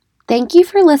Thank you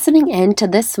for listening in to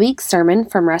this week's sermon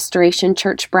from Restoration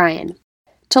Church Bryan.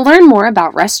 To learn more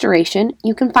about Restoration,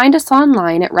 you can find us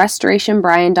online at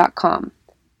restorationbryan.com.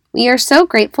 We are so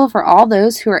grateful for all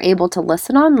those who are able to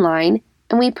listen online,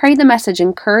 and we pray the message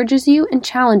encourages you and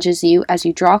challenges you as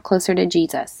you draw closer to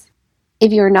Jesus.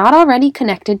 If you are not already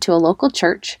connected to a local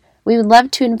church, we would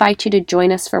love to invite you to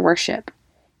join us for worship.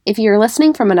 If you are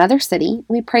listening from another city,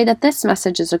 we pray that this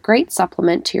message is a great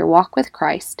supplement to your walk with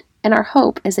Christ, and our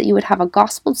hope is that you would have a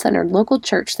gospel-centered local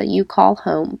church that you call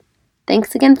home.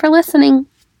 Thanks again for listening.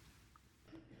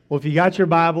 Well, if you got your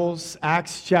Bibles,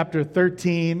 Acts chapter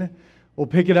 13, we'll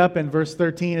pick it up in verse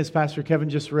 13 as Pastor Kevin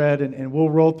just read, and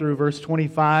we'll roll through verse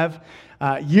 25.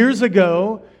 Years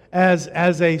ago, as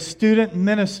a student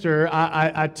minister,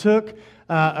 I took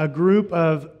a group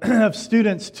of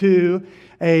students to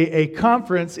a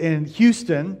conference in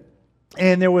Houston,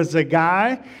 and there was a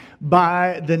guy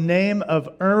by the name of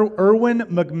Erwin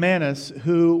McManus,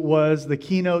 who was the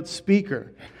keynote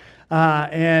speaker.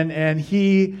 And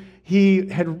he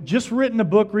had just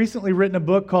recently written a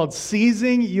book called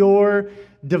Seizing Your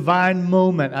Divine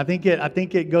Moment. I think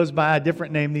it goes by a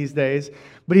different name these days.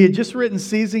 But he had just written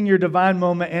Seizing Your Divine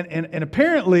Moment. And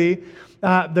apparently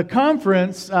the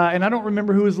conference, and I don't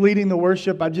remember who was leading the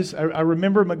worship. I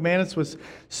remember McManus was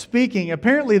speaking.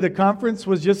 Apparently the conference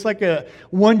was just like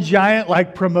one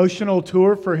giant promotional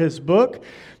tour for his book.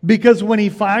 Because when he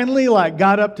finally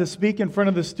got up to speak in front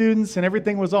of the students and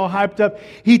everything was all hyped up,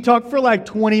 he talked for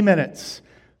 20 minutes,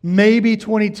 maybe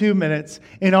 22 minutes,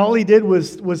 and all he did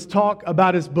was talk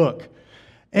about his book.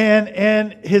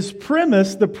 And his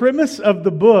premise, the premise of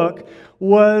the book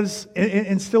was,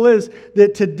 and still is,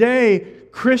 that today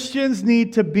Christians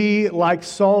need to be like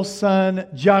Saul's son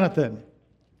Jonathan.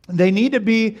 They need to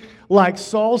be like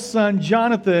Saul's son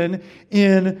Jonathan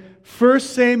in 1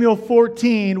 Samuel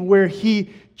 14, where he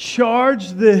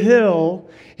charged the hill,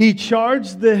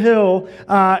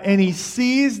 and he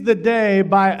seized the day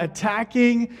by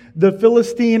attacking the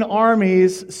Philistine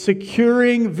armies,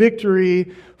 securing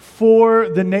victory for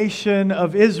the nation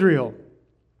of Israel.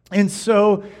 And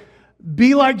so,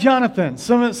 be like Jonathan.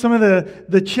 Some of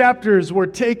the chapters were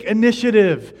take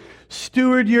initiative,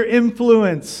 steward your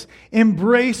influence,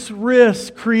 embrace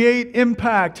risk, create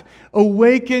impact,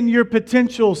 awaken your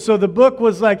potential. So the book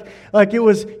was like it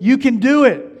was, you can do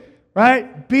it.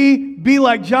 Right? Be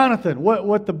like Jonathan.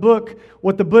 What the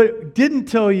book didn't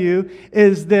tell you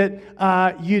is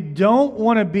that you don't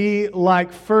want to be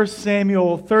like 1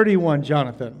 Samuel 31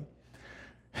 Jonathan.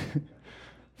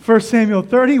 1 Samuel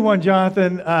 31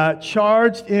 Jonathan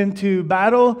charged into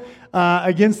battle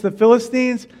against the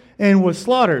Philistines and was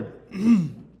slaughtered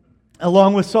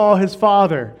along with Saul his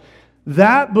father.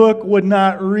 That book would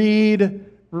not read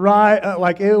right,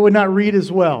 it would not read as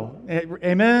well.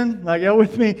 Amen? You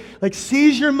with me?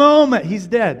 Seize your moment. He's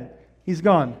dead. He's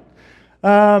gone.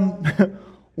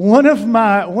 One of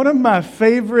my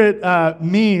favorite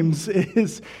memes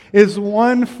is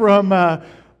one from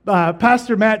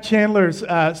Pastor Matt Chandler's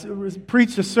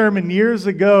preached a sermon years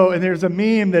ago, and there's a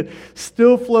meme that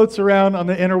still floats around on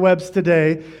the interwebs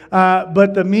today.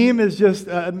 But the meme is just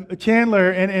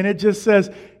Chandler, and it just says,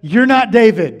 "You're not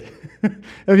David."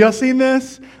 Have y'all seen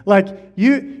this?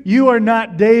 You are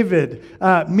not David.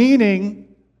 Meaning,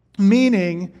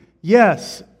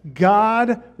 yes,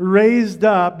 God raised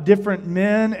up different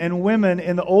men and women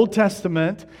in the Old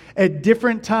Testament at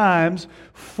different times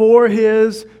for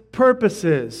His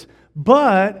purposes.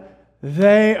 But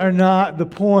they are not the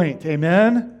point.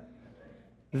 Amen?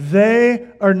 They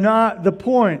are not the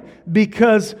point,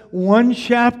 because one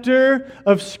chapter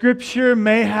of Scripture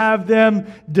may have them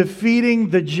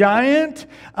defeating the giant,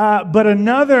 but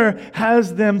another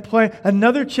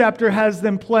chapter has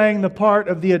them playing the part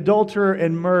of the adulterer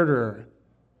and murderer.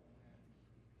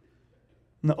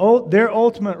 And their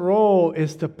ultimate role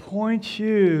is to point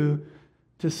you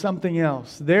to something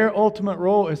else. Their ultimate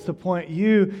role is to point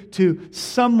you to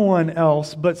someone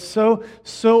else. But so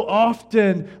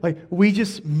often, we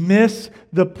just miss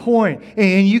the point.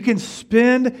 And you can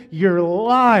spend your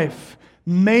life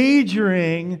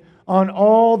majoring on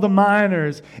all the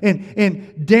minors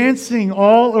and dancing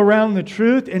all around the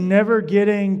truth and never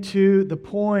getting to the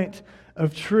point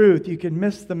of truth. You can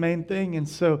miss the main thing. And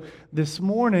so this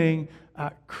morning,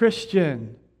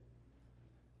 Christian,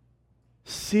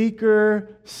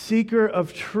 seeker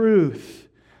of truth,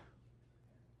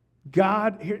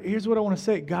 God, here's what I want to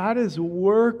say. God is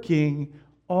working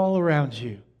all around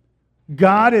you.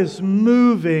 God is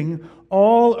moving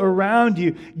all around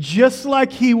you, just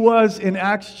like He was in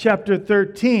Acts chapter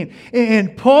 13.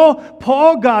 And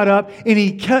Paul got up and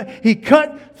he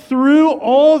cut through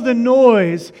all the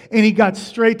noise and he got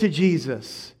straight to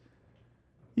Jesus.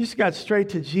 You just got straight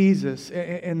to Jesus.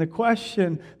 And the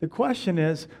question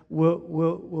is,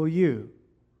 will you?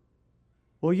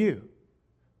 Will you?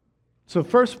 So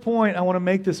first point I want to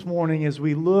make this morning as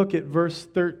we look at verse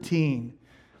 13.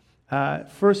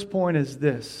 First point is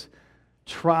this.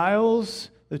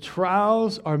 The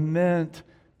trials are meant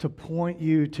to point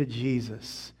you to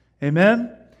Jesus.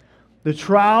 Amen? The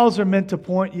trials are meant to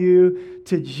point you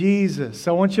to Jesus.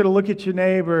 So I want you to look at your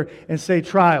neighbor and say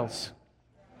trials.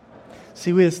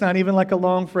 See, it's not even like a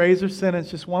long phrase or sentence,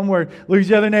 just one word. Look at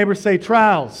your other neighbor, say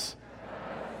trials.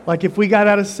 Like if we got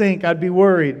out of sync, I'd be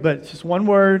worried, but it's just one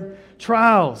word,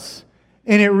 trials.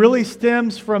 And it really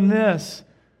stems from this.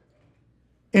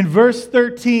 In verse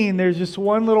 13, there's just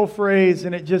one little phrase,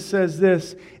 and it just says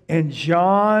this, and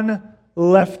John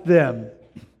left them.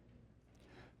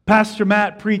 Pastor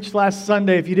Matt preached last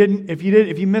Sunday. If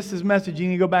you missed his message, you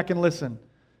need to go back and listen.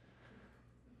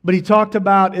 But he talked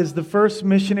about as the first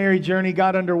missionary journey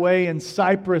got underway in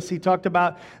Cyprus, he talked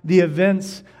about the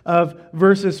events of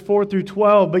verses 4 through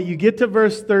 12. But you get to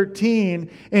verse 13,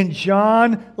 and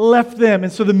John left them.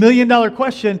 And so the million-dollar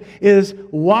question is,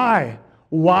 why?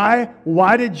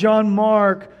 Why did John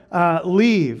Mark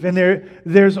leave? And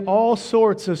there's all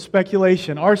sorts of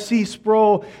speculation. R.C.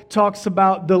 Sproul talks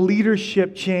about the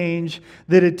leadership change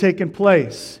that had taken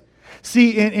place.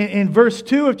 See, in verse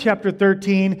 2 of chapter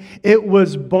 13, it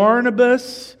was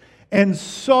Barnabas and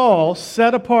Saul,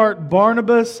 set apart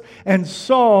Barnabas and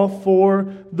Saul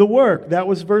for the work. That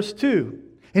was verse 2.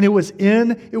 And it was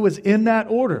in that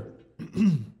order.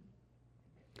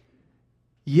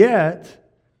 Yet,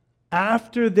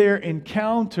 after their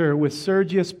encounter with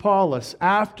Sergius Paulus,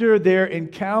 after their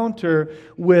encounter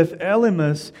with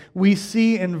Elymas, we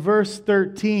see in verse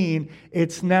 13,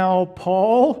 it's now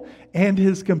Paul and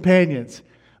his companions.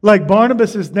 Like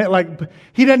Barnabas is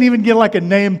he doesn't even get like a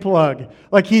name plug.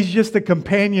 Like he's just a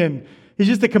companion. He's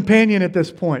just a companion at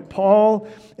this point. Paul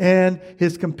and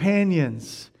his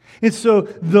companions. And so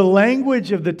the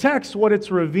language of the text, what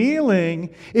it's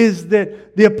revealing is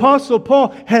that the Apostle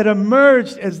Paul had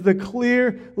emerged as the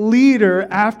clear leader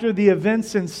after the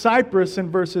events in Cyprus in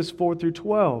verses 4 through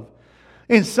 12.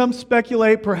 And some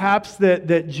speculate perhaps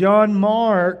that John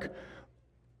Mark,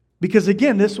 because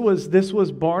again, this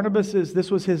was Barnabas's,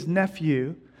 this was his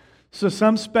nephew. So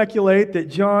some speculate that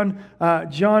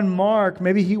John Mark,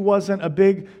 maybe he wasn't a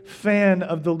big fan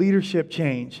of the leadership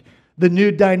change, the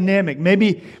new dynamic.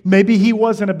 Maybe he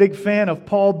wasn't a big fan of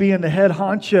Paul being the head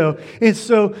honcho. And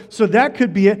so that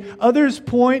could be it. Others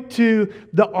point to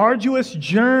the arduous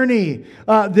journey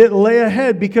that lay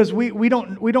ahead, because we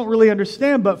don't really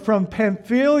understand, but from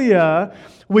Pamphylia,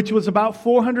 which was about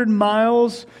 400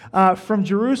 miles from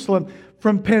Jerusalem,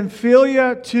 from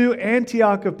Pamphylia to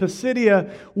Antioch of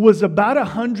Pisidia was about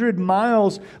 100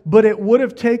 miles, but it would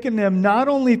have taken them not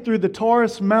only through the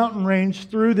Taurus mountain range,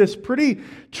 through this pretty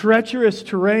treacherous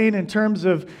terrain in terms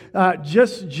of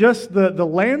just the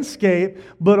landscape,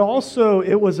 but also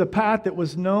it was a path that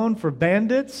was known for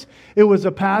bandits. It was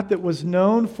a path that was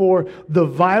known for the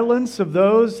violence of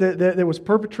those that was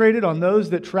perpetrated on those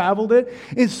that traveled it.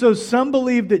 And so some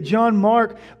believe that John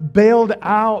Mark bailed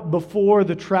out before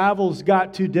the travels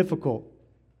got too difficult.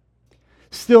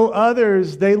 Still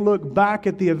others, they look back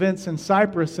at the events in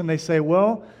Cyprus and they say,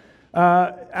 well,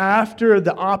 after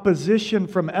the opposition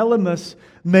from Elymas,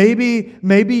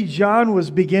 maybe John was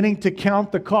beginning to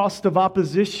count the cost of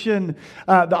opposition,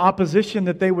 the opposition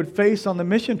that they would face on the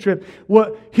mission trip.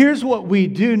 Here's what we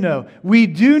do know. We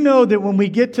do know that when we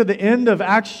get to the end of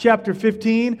Acts chapter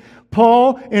 15,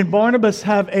 Paul and Barnabas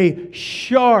have a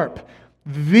sharp,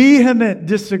 vehement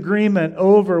disagreement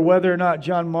over whether or not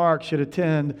John Mark should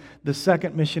attend the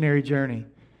second missionary journey.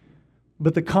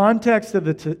 But the context of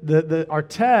our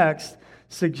text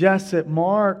suggests that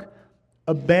Mark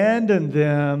abandoned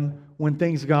them when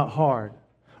things got hard.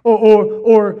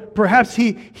 Or perhaps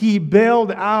he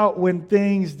bailed out when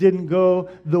things didn't go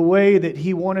the way that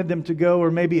he wanted them to go,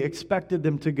 or maybe expected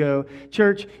them to go.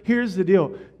 Church, here's the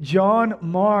deal. John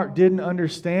Mark didn't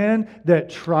understand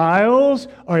that trials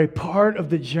are a part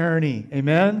of the journey.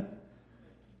 Amen?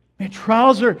 And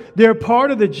trials they're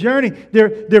part of the journey.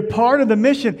 They're part of the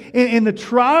mission. And the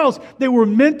trials, they were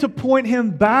meant to point him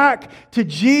back to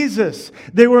Jesus.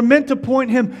 They were meant to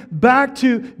point him back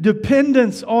to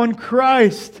dependence on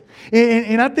Christ.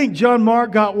 And I think John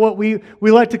Mark got what we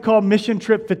like to call mission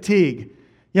trip fatigue.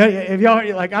 Yeah, if y'all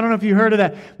I don't know if you heard of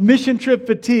that. Mission trip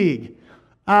fatigue.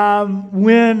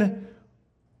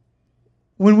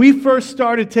 When we first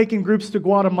started taking groups to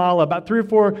Guatemala, about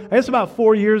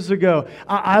 4 years ago,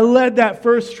 I led that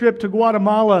first trip to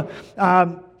Guatemala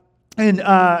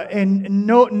And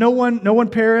no one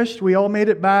perished. We all made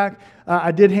it back.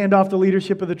 I did hand off the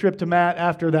leadership of the trip to Matt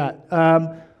after that.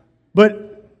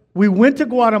 But we went to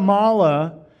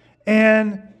Guatemala,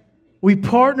 and we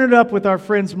partnered up with our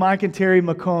friends Mike and Terry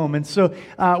McComb. And so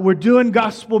we're doing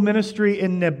gospel ministry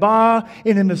in Neba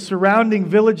and in the surrounding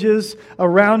villages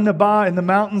around Neba in the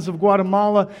mountains of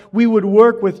Guatemala. We would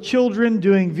work with children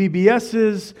doing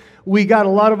VBSs. We got a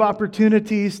lot of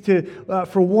opportunities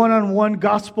for one-on-one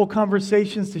gospel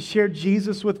conversations to share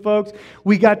Jesus with folks.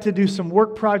 We got to do some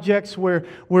work projects where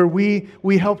we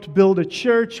helped build a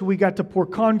church. We got to pour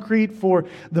concrete for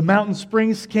the Mountain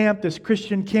Springs camp, this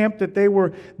Christian camp that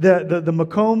the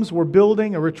McCombs were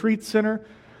building, a retreat center.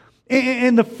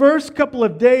 And the first couple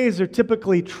of days are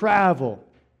typically travel.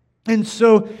 And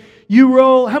so you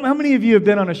roll, how many of you have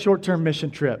been on a short-term mission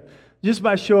trip? Just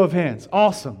by show of hands.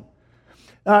 Awesome.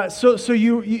 So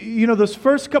you know those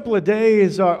first couple of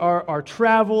days are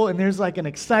travel, and there's like an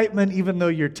excitement even though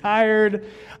you're tired,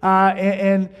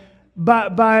 and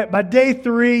by day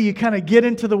 3 you kind of get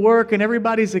into the work and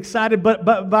everybody's excited, but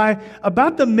by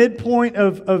about the midpoint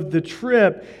of the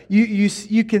trip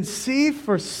you can see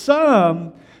for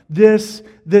some this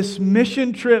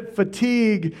mission trip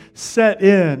fatigue set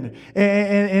in.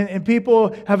 And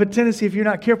people have a tendency, if you're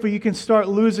not careful, you can start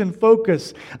losing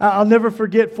focus. I'll never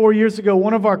forget 4 years ago,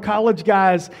 one of our college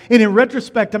guys, and in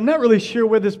retrospect, I'm not really sure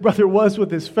where this brother was with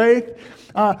his faith,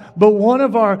 but one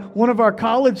of our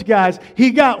college guys,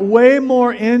 he got way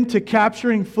more into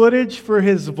capturing footage for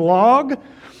his vlog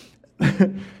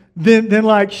than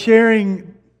like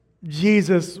sharing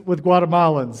Jesus with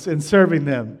Guatemalans and serving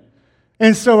them.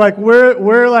 And so, like,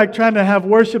 we're like trying to have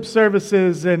worship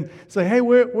services and say, hey,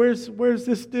 where's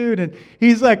this dude? And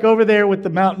he's like over there with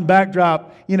the mountain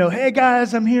backdrop. You know, hey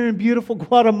guys, I'm here in beautiful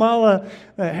Guatemala.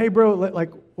 Hey bro, like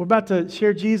we're about to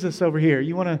share Jesus over here.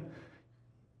 You wanna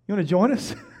join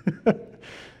us?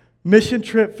 Mission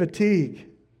trip fatigue.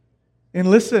 And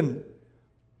listen,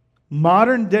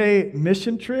 modern day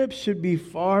mission trips should be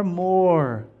far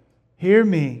more. Hear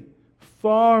me,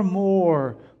 far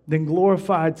more than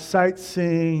glorified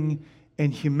sightseeing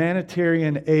and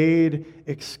humanitarian aid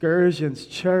excursions.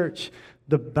 Church,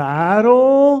 the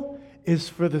battle is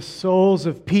for the souls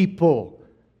of people.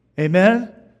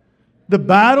 Amen? The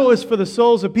battle is for the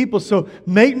souls of people. So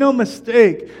make no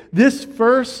mistake, this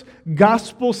first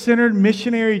gospel-centered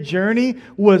missionary journey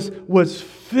was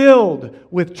filled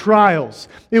with trials.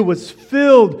 It was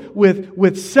filled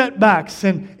with setbacks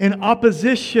and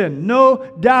opposition,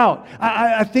 no doubt.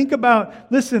 I think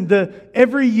about, listen,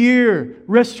 every year,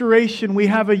 Restoration, we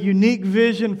have a unique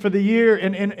vision for the year.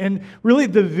 And really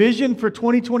the vision for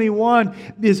 2021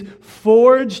 is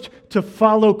forged to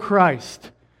follow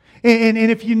Christ. And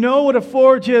if you know what a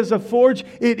forge is,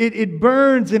 it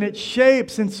burns and it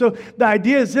shapes. And so the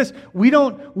idea is this: we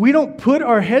don't put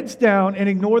our heads down and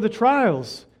ignore the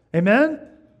trials. Amen?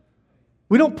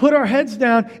 We don't put our heads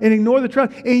down and ignore the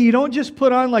trials. And you don't just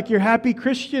put on like your happy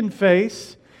Christian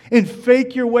face and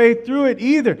fake your way through it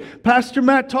either. Pastor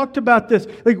Matt talked about this.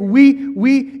 Like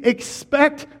we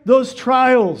expect those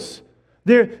trials.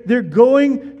 They're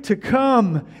going to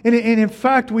come. And in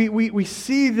fact, we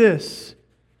see this.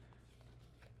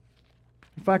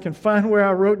 If I can find where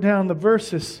I wrote down the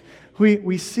verses,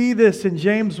 we see this in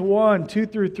James 1, 2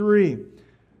 through 3,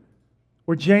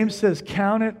 where James says,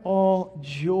 count it all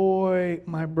joy,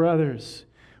 my brothers,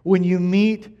 when you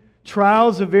meet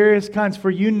trials of various kinds,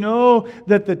 for you know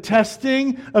that the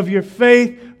testing of your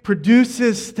faith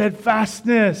produces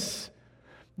steadfastness.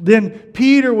 Then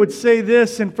Peter would say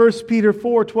this in 1 Peter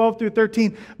 4, 12 through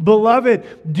 13,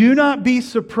 beloved, do not be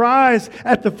surprised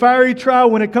at the fiery trial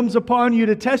when it comes upon you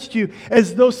to test you,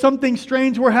 as though something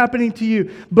strange were happening to you.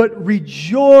 But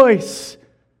rejoice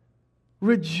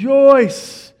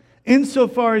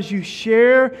insofar as you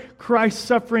share Christ's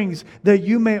sufferings, that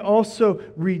you may also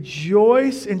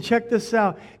rejoice, and check this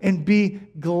out, and be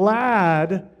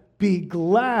glad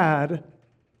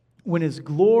when His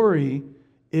glory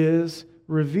is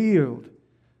revealed.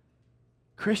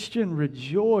 Christian,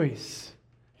 rejoice,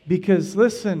 because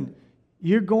listen,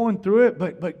 you're going through it,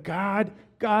 but God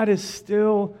is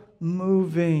still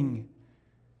moving.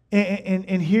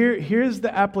 And here's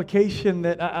the application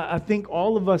that I think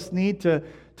all of us need to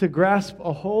grasp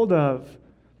a hold of.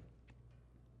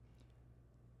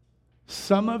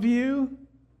 Some of you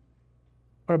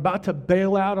are about to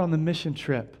bail out on the mission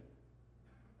trip.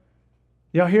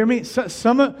 Y'all hear me?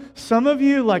 Some of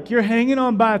you, like, you're hanging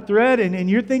on by a thread and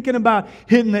you're thinking about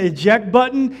hitting the eject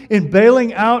button and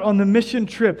bailing out on the mission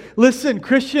trip. Listen,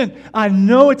 Christian, I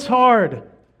know it's hard.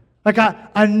 Like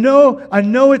I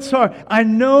know it's hard. I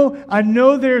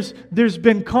know there's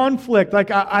been conflict.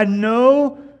 Like I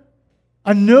know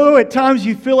at times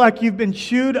you feel like you've been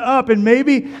chewed up, and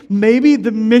maybe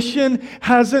the mission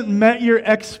hasn't met your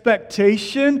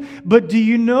expectation, but do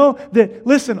you know that,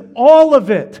 listen, all of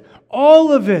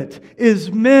it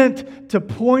is meant to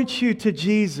point you to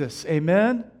Jesus.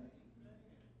 Amen?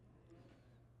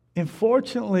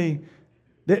 Unfortunately,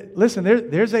 listen,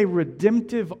 there's a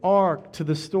redemptive arc to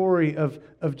the story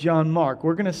of John Mark.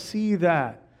 We're going to see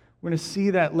that. We're going to see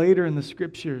that later in the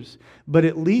Scriptures. But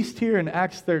at least here in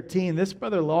Acts 13, this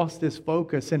brother lost his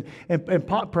focus and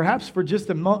perhaps for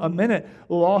just a minute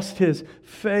lost his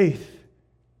faith.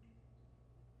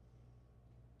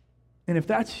 And if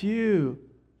that's you,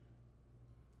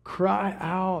 cry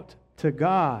out to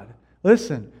God.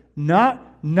 Listen,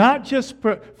 not just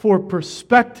for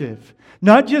perspective.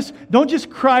 Don't just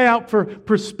cry out for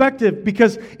perspective,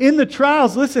 because in the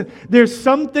trials, listen, there's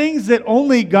some things that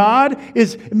only God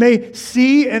may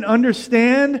see and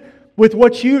understand with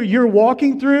what you're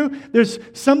walking through. There's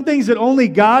some things that only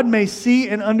God may see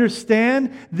and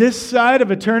understand this side of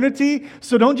eternity.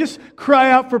 So don't just cry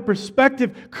out for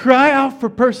perspective, cry out for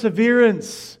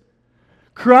perseverance.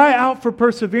 Cry out for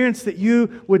perseverance, that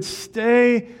you would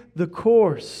stay the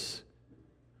course,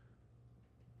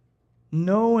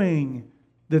 knowing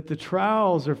that the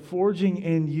trials are forging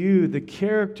in you the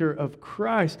character of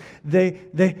Christ. They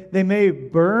may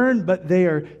burn, but they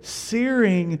are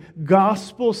searing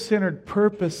gospel-centered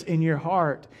purpose in your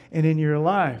heart and in your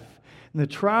life. And the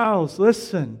trials,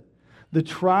 listen, the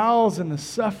trials and the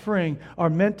suffering are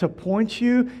meant to point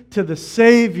you to the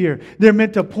Savior. They're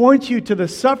meant to point you to the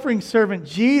suffering servant,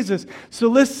 Jesus. So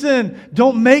listen,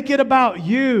 don't make it about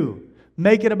you.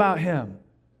 Make it about Him.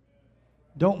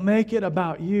 Don't make it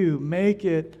about you. Make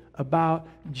it about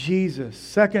Jesus.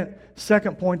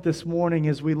 Second point this morning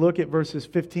as we look at verses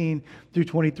 15 through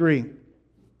 23.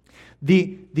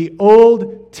 The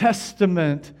Old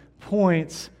Testament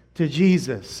points to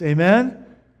Jesus. Amen?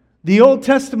 The Old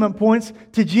Testament points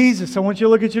to Jesus. I want you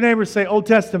to look at your neighbor and say, Old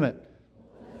Testament.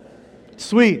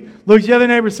 Sweet. Look at your other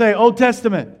neighbor and say, Old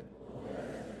Testament.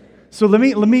 So let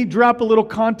me drop a little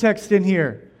context in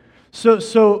here.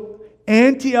 So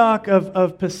Antioch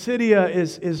of Pisidia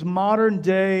is modern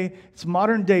day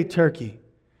Turkey.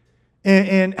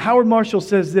 And Howard Marshall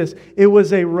says this: it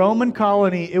was a Roman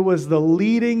colony. It was the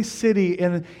leading city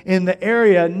in the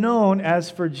area known as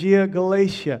Phrygia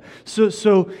Galatia.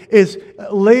 So as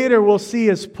later we'll see,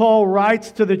 as Paul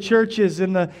writes to the churches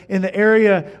in the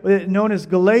area known as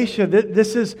Galatia,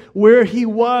 this is where he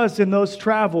was in those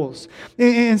travels.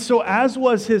 And so, as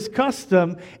was his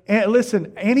custom, and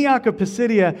listen, Antioch of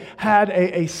Pisidia had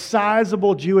a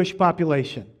sizable Jewish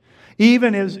population.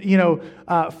 Even as,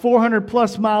 400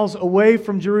 plus miles away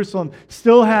from Jerusalem,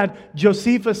 still had,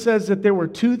 Josephus says that there were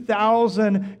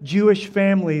 2,000 Jewish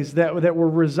families that were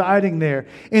residing there.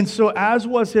 And so, as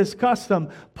was his custom,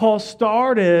 Paul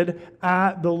started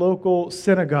at the local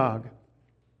synagogue.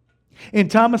 And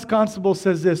Thomas Constable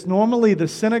says this: normally the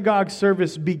synagogue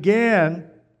service began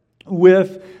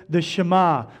with the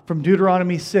Shema from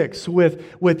Deuteronomy 6,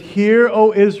 with "Hear,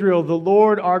 O Israel, the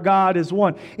Lord our God is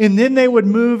one." And then they would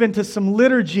move into some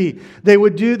liturgy. There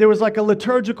was like a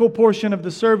liturgical portion of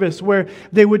the service where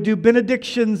they would do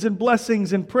benedictions and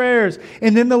blessings and prayers.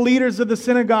 And then the leaders of the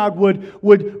synagogue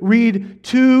would read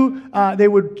two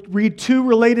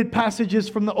related passages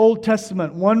from the Old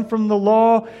Testament, one from the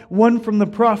law, one from the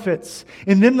prophets.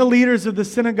 And then the leaders of the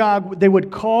synagogue, they would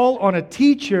call on a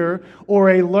teacher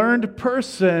or a learned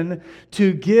person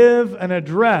to give an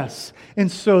address.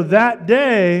 And so that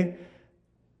day,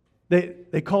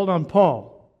 they called on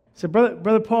Paul. Said,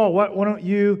 Brother Paul, why don't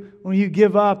you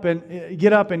get up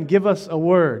and give us a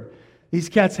word? These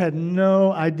cats had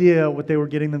no idea what they were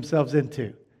getting themselves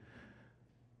into.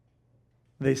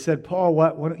 They said, Paul,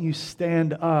 why don't you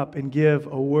stand up and give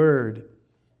a word?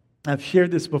 I've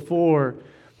shared this before,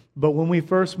 but when we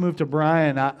first moved to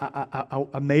Bryan,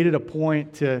 I made it a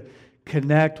point to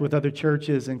connect with other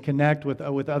churches and connect with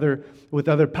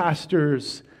other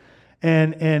pastors,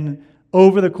 and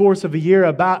over the course of a year,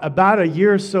 about a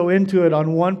year or so into it,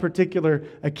 on one particular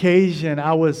occasion,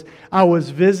 I was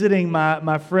visiting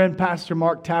my friend Pastor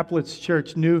Mark Taplett's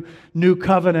church, New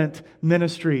Covenant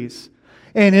Ministries,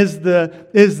 and as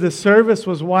the service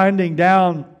was winding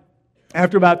down,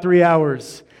 after about 3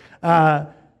 hours,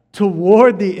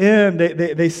 toward the end,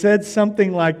 they said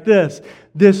something like this: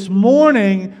 "This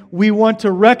morning, we want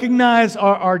to recognize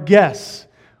our guests.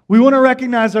 We want to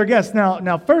recognize our guests."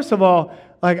 Now, first of all,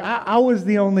 like I was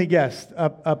the only guest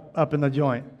up in the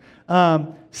joint.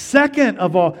 Second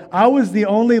of all, I was the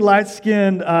only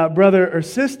light-skinned brother or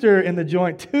sister in the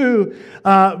joint too,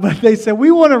 but they said,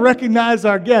 we want to recognize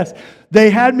our guests. They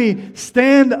had me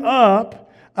stand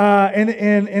up,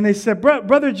 and they said,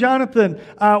 Brother Jonathan,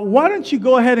 why don't you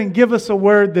go ahead and give us a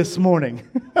word this morning?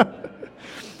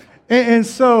 And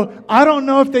so I don't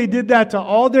know if they did that to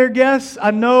all their guests.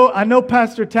 I know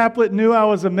Pastor Taplett knew I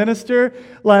was a minister.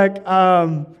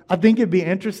 I think it'd be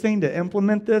interesting to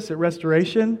implement this at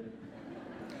Restoration.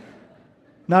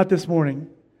 Not this morning.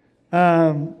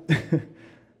 I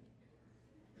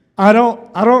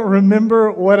don't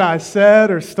remember what I said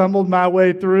or stumbled my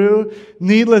way through.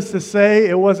 Needless to say,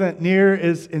 it wasn't near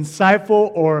as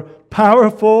insightful or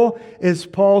powerful as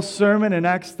Paul's sermon in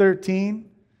Acts 13.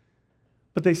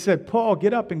 But they said, Paul,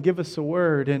 get up and give us a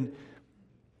word. And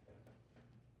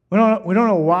we don't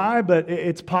know why, but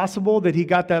it's possible that he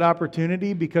got that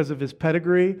opportunity because of his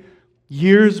pedigree.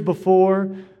 Years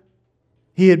before,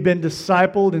 he had been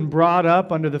discipled and brought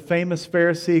up under the famous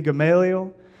Pharisee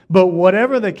Gamaliel. But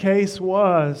whatever the case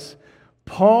was,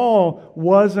 Paul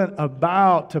wasn't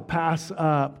about to pass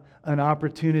up an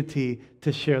opportunity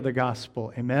to share the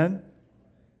gospel. Amen?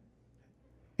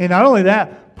 And not only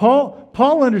that,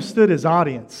 Paul understood his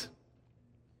audience.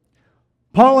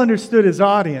 Paul understood his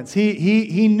audience.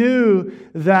 He knew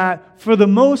that for the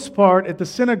most part at the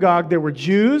synagogue there were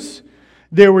Jews,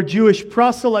 there were Jewish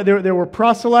proselytes, there were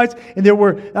proselytes, and there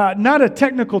were, not a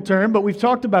technical term, but we've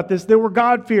talked about this, there were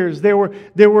God-fearers, there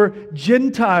were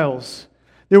Gentiles.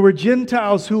 There were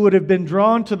Gentiles who would have been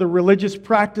drawn to the religious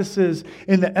practices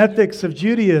and the ethics of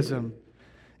Judaism.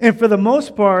 And for the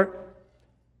most part,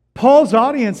 Paul's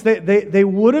audience, they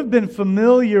would have been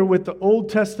familiar with the Old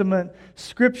Testament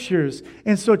scriptures.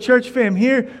 And so, church fam,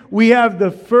 here we have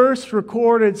the first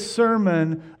recorded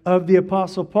sermon of the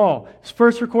Apostle Paul. His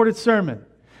first recorded sermon.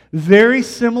 Very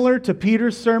similar to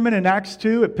Peter's sermon in Acts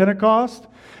 2 at Pentecost.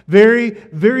 Very,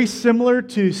 very similar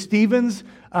to Stephen's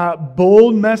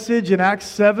bold message in Acts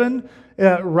 7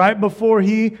 right before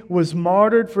he was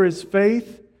martyred for his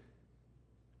faith.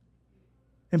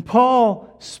 And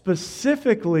Paul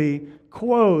specifically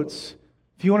quotes,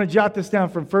 if you want to jot this down,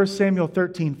 from 1 Samuel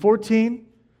 13:14.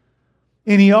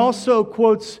 And he also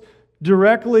quotes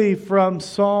directly from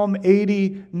Psalm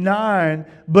 89,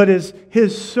 but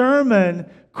his sermon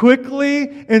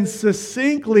quickly and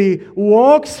succinctly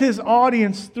walks his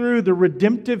audience through the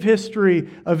redemptive history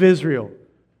of Israel.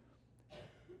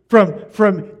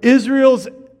 From Israel's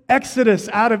Exodus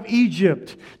out of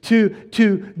Egypt,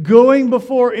 to going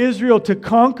before Israel to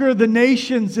conquer the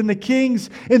nations and the kings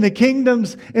and the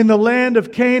kingdoms in the land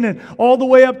of Canaan, all the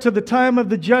way up to the time of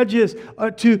the judges,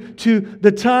 to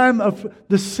the time of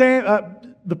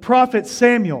the prophet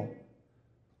Samuel.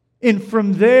 And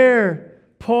from there,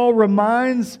 Paul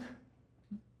reminds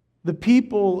the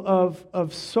people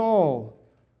of Saul,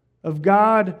 of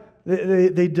God.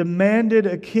 They demanded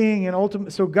a king, and ultimately,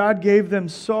 so God gave them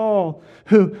Saul,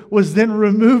 who was then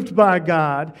removed by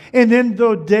God. And then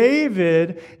though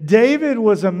David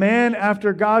was a man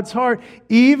after God's heart,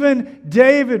 even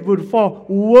David would fall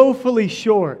woefully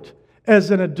short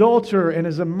as an adulterer and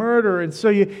as a murderer. And so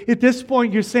at this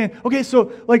point you're saying, okay, so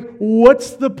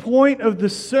what's the point of the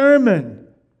sermon?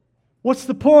 What's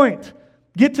the point?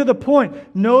 Get to the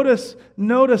point. Notice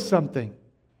something.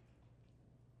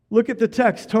 Look at the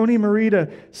text. Tony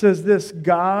Merida says this: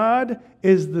 God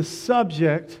is the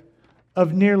subject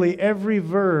of nearly every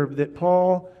verb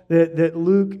that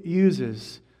Luke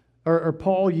uses, or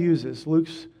Paul uses.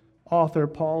 Luke's author,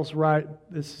 Paul's right.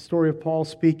 This is the story of Paul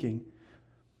speaking.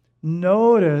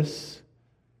 Notice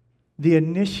the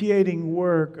initiating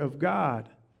work of God.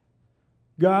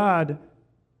 God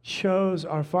chose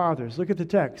our fathers. Look at the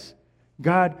text.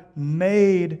 God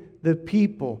made the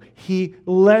people. He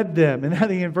led them. And I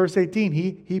think in verse 18,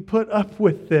 He put up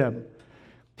with them.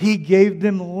 He gave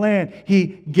them land. He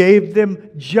gave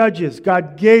them judges.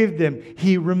 God gave them.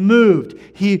 He removed.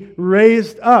 He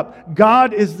raised up.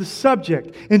 God is the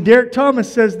subject. And Derek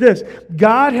Thomas says this: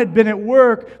 God had been at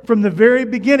work from the very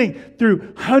beginning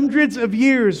through hundreds of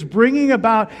years, bringing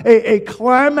about a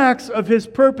climax of His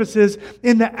purposes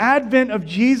in the advent of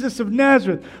Jesus of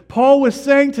Nazareth. Paul was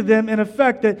saying to them, in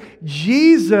effect, that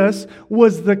Jesus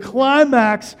was the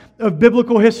climax of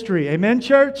biblical history. Amen,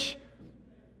 church?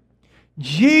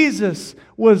 Jesus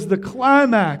was the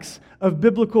climax of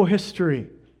biblical history.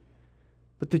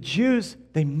 But the Jews,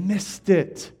 they missed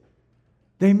it.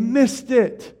 They missed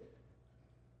it.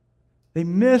 They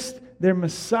missed their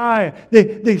Messiah.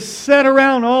 They sat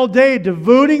around all day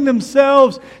devoting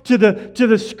themselves to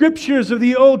the scriptures of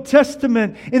the Old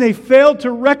Testament, and they failed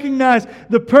to recognize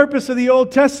the purpose of the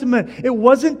Old Testament. It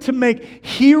wasn't to make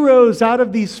heroes out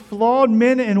of these flawed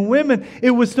men and women.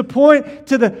 It was to point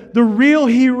to the real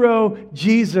hero,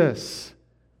 Jesus.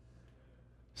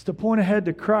 It's to point ahead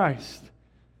to Christ,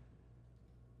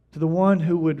 to the one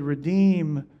who would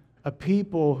redeem a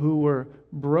people who were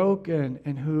broken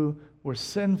and who were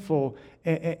sinful.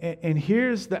 And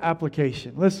here's the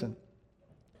application. Listen,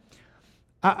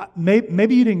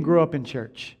 maybe you didn't grow up in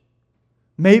church.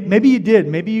 Maybe you did.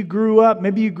 Maybe you grew up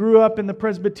in the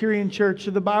Presbyterian church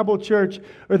or the Bible church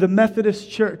or the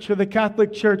Methodist church or the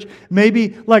Catholic church.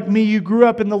 Maybe, like me, you grew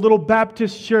up in the little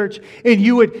Baptist church, and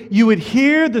you would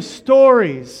hear the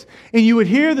stories.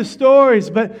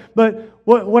 But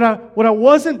what I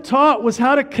wasn't taught was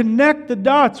how to connect the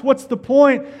dots. What's the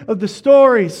point of the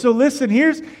story? So listen,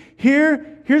 here's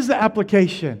the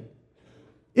application.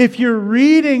 If you're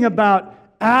reading about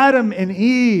Adam and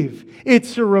Eve,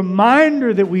 it's a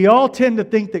reminder that we all tend to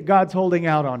think that God's holding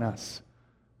out on us.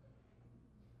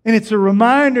 And it's a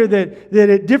reminder that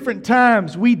at different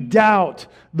times we doubt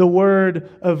the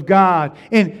Word of God.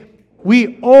 And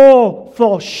we all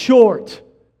fall short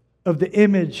of the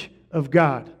image of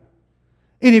God.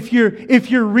 And if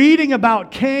you're reading about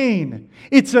Cain,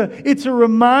 it's a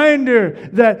reminder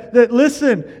that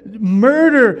listen,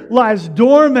 murder lies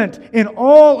dormant in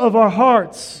all of our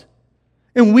hearts.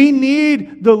 And we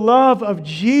need the love of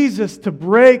Jesus to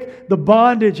break the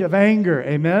bondage of anger.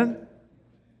 Amen?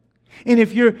 And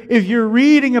if you're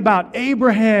reading about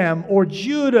Abraham or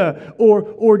Judah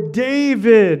or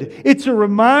David, it's a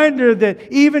reminder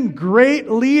that even great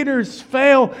leaders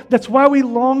fail. That's why we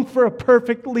long for a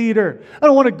perfect leader. I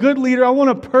don't want a good leader, I want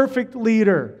a perfect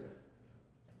leader.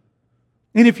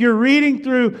 And if you're reading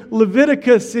through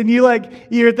Leviticus and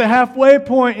you're at the halfway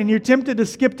point and you're tempted to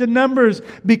skip to Numbers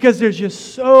because there's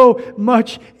just so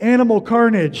much animal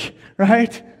carnage,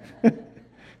 right? And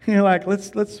you're like,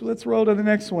 let's roll to the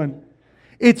next one.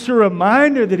 It's a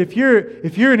reminder that if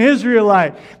you're an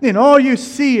Israelite, then all you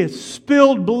see is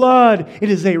spilled blood. It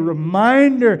is a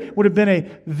reminder, would have been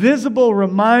a visible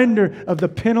reminder of the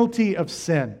penalty of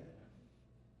sin.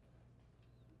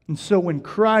 And so when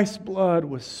Christ's blood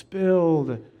was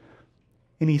spilled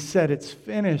and He said, "It's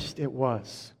finished," it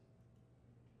was.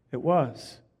 It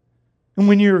was. And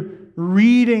when you're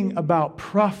reading about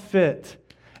prophet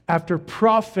after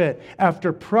prophet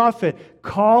after prophet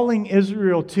calling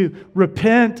Israel to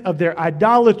repent of their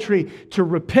idolatry, to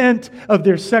repent of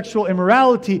their sexual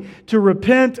immorality, to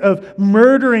repent of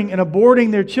murdering and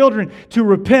aborting their children, to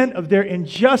repent of their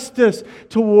injustice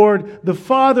toward the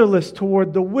fatherless,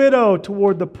 toward the widow,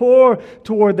 toward the poor,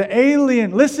 toward the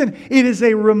alien. Listen, it is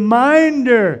a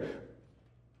reminder.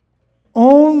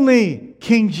 Only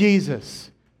King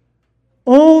Jesus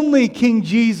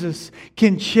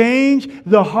can change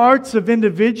the hearts of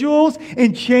individuals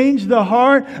and change the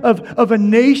heart of a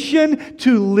nation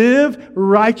to live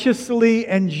righteously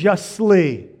and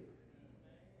justly.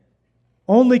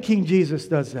 Only King Jesus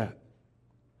does that.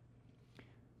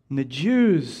 And the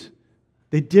Jews,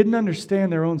 they didn't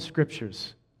understand their own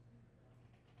scriptures.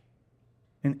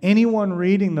 And anyone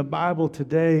reading the Bible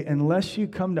today, unless you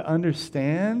come to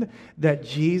understand that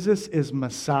Jesus is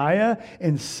Messiah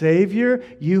and Savior,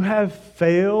 you have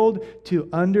failed to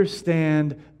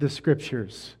understand the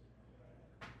Scriptures.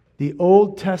 The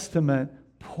Old Testament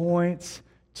points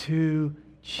to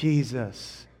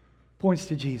Jesus. Points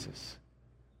to Jesus.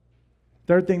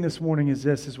 Third thing this morning is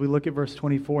this, as we look at verse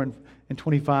 24 and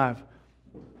 25.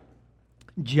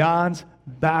 John's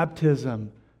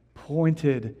baptism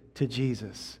pointed to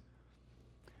Jesus.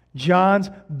 John's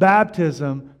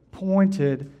baptism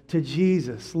pointed to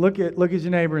Jesus. Look at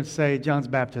your neighbor and say, John's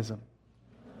baptism.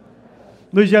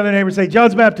 Look at your other neighbor and say,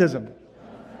 John's baptism.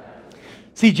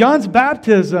 See, John's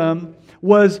baptism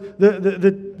was,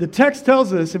 the text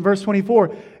tells us in verse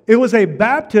 24, it was a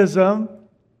baptism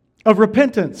of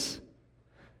repentance.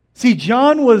 See,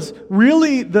 John was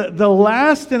really the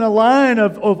last in a line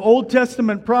of Old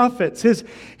Testament prophets.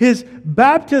 His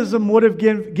baptism would have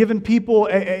given people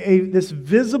this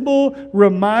visible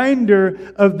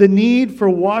reminder of the need for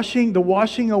the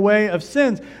washing away of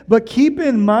sins. But keep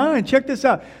in mind, check this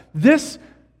out. This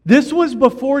was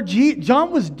before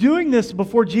John was doing this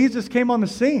before Jesus came on the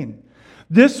scene.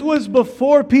 This was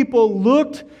before people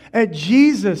looked at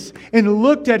Jesus and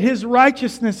looked at His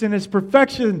righteousness and His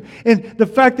perfection and the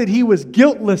fact that He was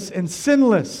guiltless and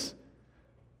sinless.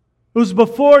 It was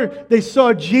before they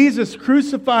saw Jesus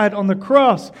crucified on the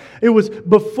cross. It was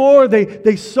before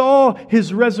they saw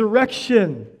His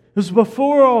resurrection. It was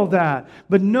before all that.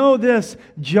 But know this,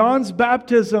 John's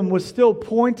baptism was still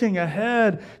pointing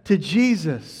ahead to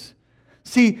Jesus.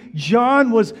 See,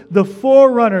 John was the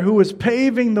forerunner who was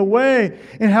paving the way.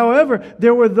 And however,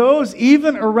 there were those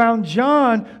even around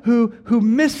John who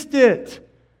missed it.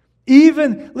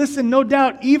 Even, listen, no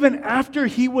doubt, even after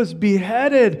he was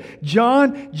beheaded,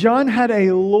 John had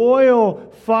a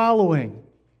loyal following.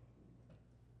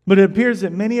 But it appears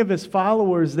that many of his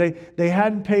followers, they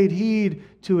hadn't paid heed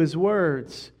to his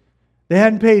words. They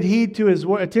hadn't paid heed to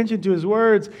attention to his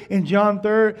words in John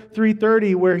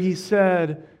 3:30, where he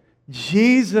said,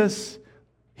 Jesus,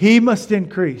 He must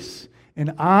increase,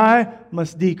 and I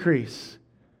must decrease.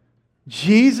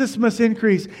 Jesus must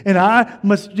increase, and I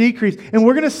must decrease. And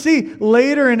we're going to see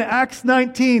later in Acts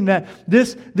 19 that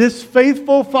this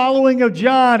faithful following of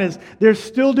John they're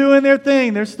still doing their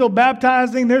thing. They're still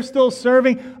baptizing. They're still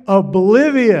serving,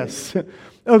 oblivious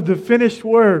of the finished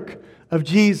work of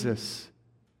Jesus.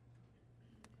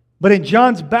 But in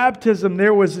John's baptism,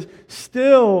 there was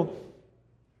still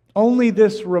only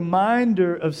this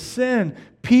reminder of sin.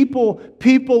 People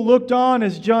looked on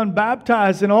as John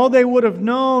baptized, and all they would have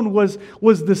known was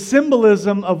the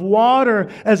symbolism of water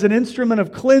as an instrument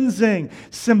of cleansing,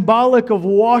 symbolic of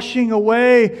washing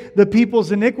away the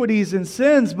people's iniquities and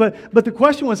sins. But the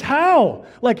question was how?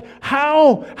 Like,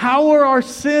 how are our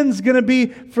sins going to be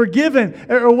forgiven?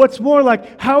 Or what's more,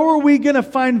 like, how are we going to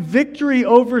find victory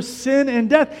over sin and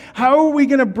death? How are we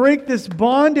going to break this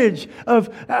bondage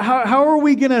of, how are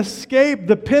we going to escape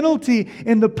the penalty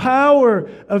and the power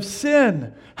of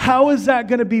sin? How is that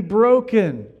going to be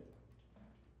broken?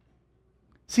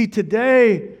 See,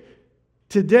 today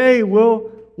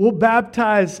we'll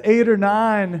baptize 8 or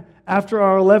 9 after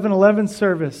our 11:11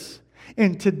 service.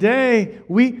 And today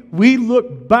we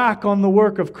look back on the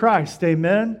work of Christ.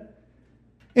 Amen.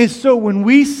 And so when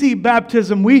we see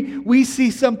baptism, we see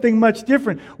something much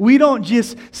different. We don't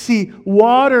just see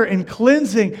water and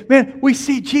cleansing. Man, we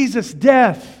see Jesus'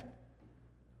 death.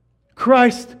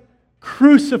 Christ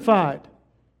crucified,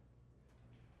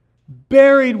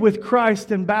 buried with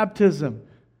Christ in baptism.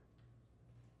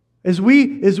 As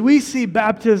we see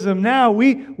baptism now,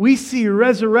 we see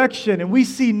resurrection and we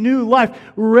see new life,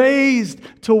 raised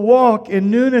to walk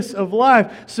in newness of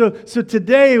life. So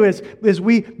today, as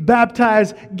we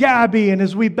baptize Gabby and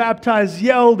as we baptize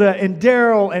Yelda and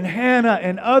Daryl and Hannah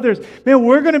and others, man,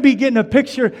 we're going to be getting a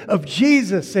picture of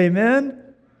Jesus. Amen.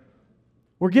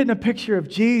 We're getting a picture of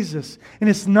Jesus. And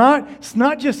it's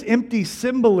not just empty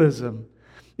symbolism.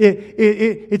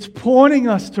 It's pointing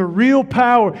us to real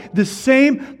power. The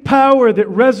same power that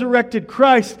resurrected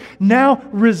Christ now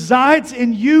resides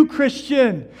in you,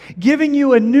 Christian, giving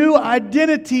you a new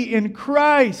identity in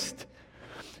Christ,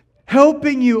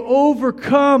 helping you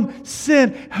overcome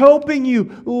sin, helping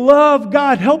you love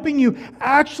God, helping you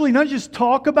actually not just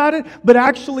talk about it, but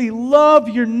actually love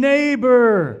your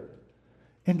neighbor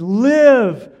and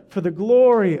live for the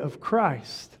glory of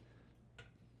Christ.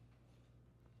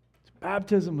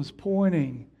 Baptism was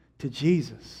pointing to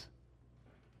Jesus.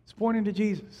 It's pointing to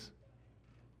Jesus.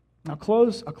 I'll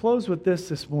close with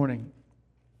this morning.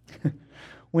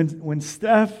 When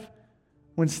Steph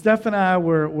and I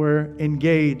were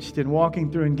engaged and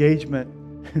walking through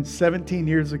engagement 17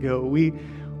 years ago,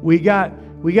 we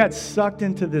got sucked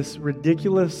into this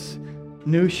ridiculous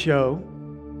new show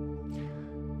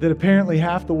that apparently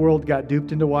half the world got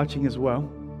duped into watching as well.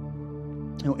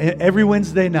 Every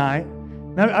Wednesday night,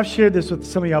 now, I've shared this with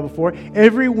some of y'all before.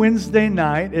 Every Wednesday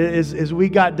night, as we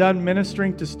got done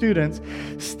ministering to students,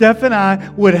 Steph and I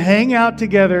would hang out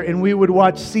together and we would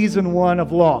watch season 1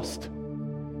 of Lost.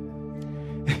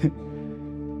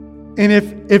 And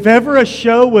if ever a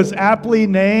show was aptly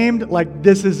named, like,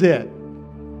 this is it.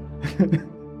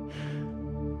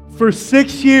 For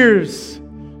 6 years,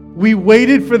 we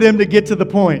waited for them to get to the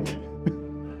point.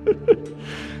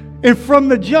 And from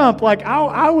the jump, like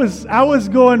I was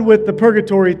going with the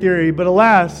purgatory theory, but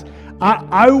alas,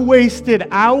 I wasted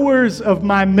hours of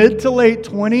my mid to late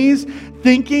 20s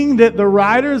thinking that the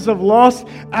writers of Lost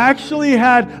actually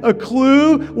had a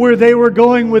clue where they were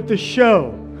going with the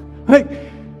show. Like,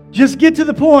 just get to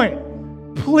the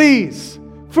point, please.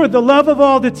 For the love of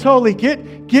all that's holy,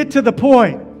 get to the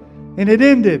point. And it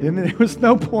ended, and there was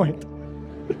no point.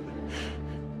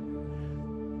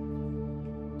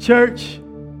 Church,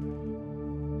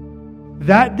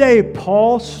 that day,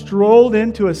 Paul strolled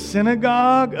into a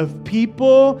synagogue of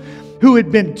people who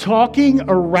had been talking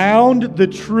around the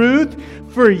truth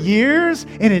for years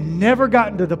and had never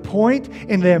gotten to the point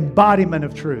in the embodiment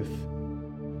of truth.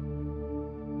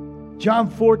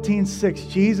 John 14:6,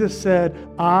 Jesus said,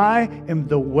 I am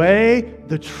the way,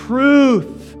 the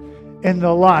truth, and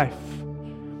the life.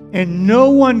 And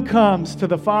no one comes to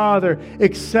the Father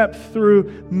except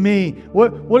through me.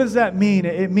 What does that mean?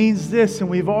 It means this, and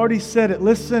we've already said it.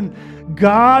 Listen,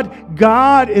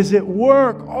 God is at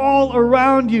work all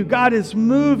around you. God is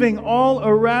moving all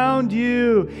around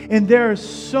you. And there are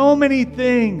so many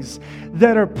things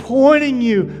that are pointing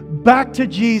you back to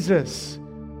Jesus.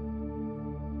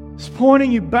 It's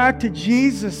pointing you back to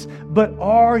Jesus, but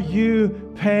are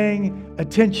you paying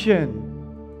attention?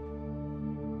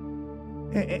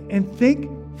 And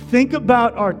think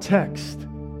about our text.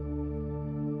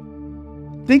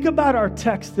 Think about our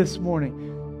text this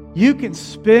morning. You can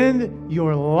spend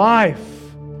your life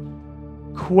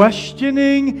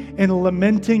questioning and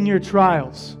lamenting your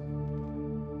trials.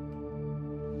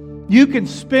 You can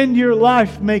spend your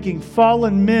life making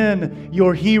fallen men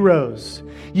your heroes.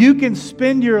 You can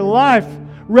spend your life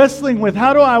wrestling with,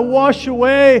 how do I wash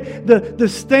away the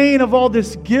stain of all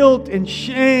this guilt and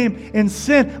shame and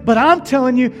sin? But I'm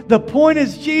telling you, the point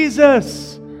is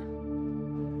Jesus.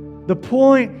 The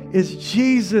point is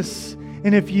Jesus.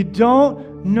 And if you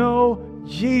don't know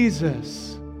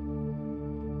Jesus,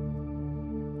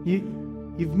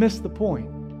 you've missed the point.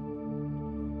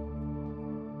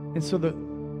 And so the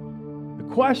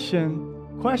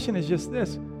question is just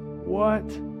this: what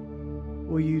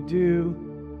will you do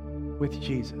with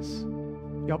Jesus?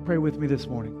 Y'all pray with me this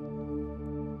morning.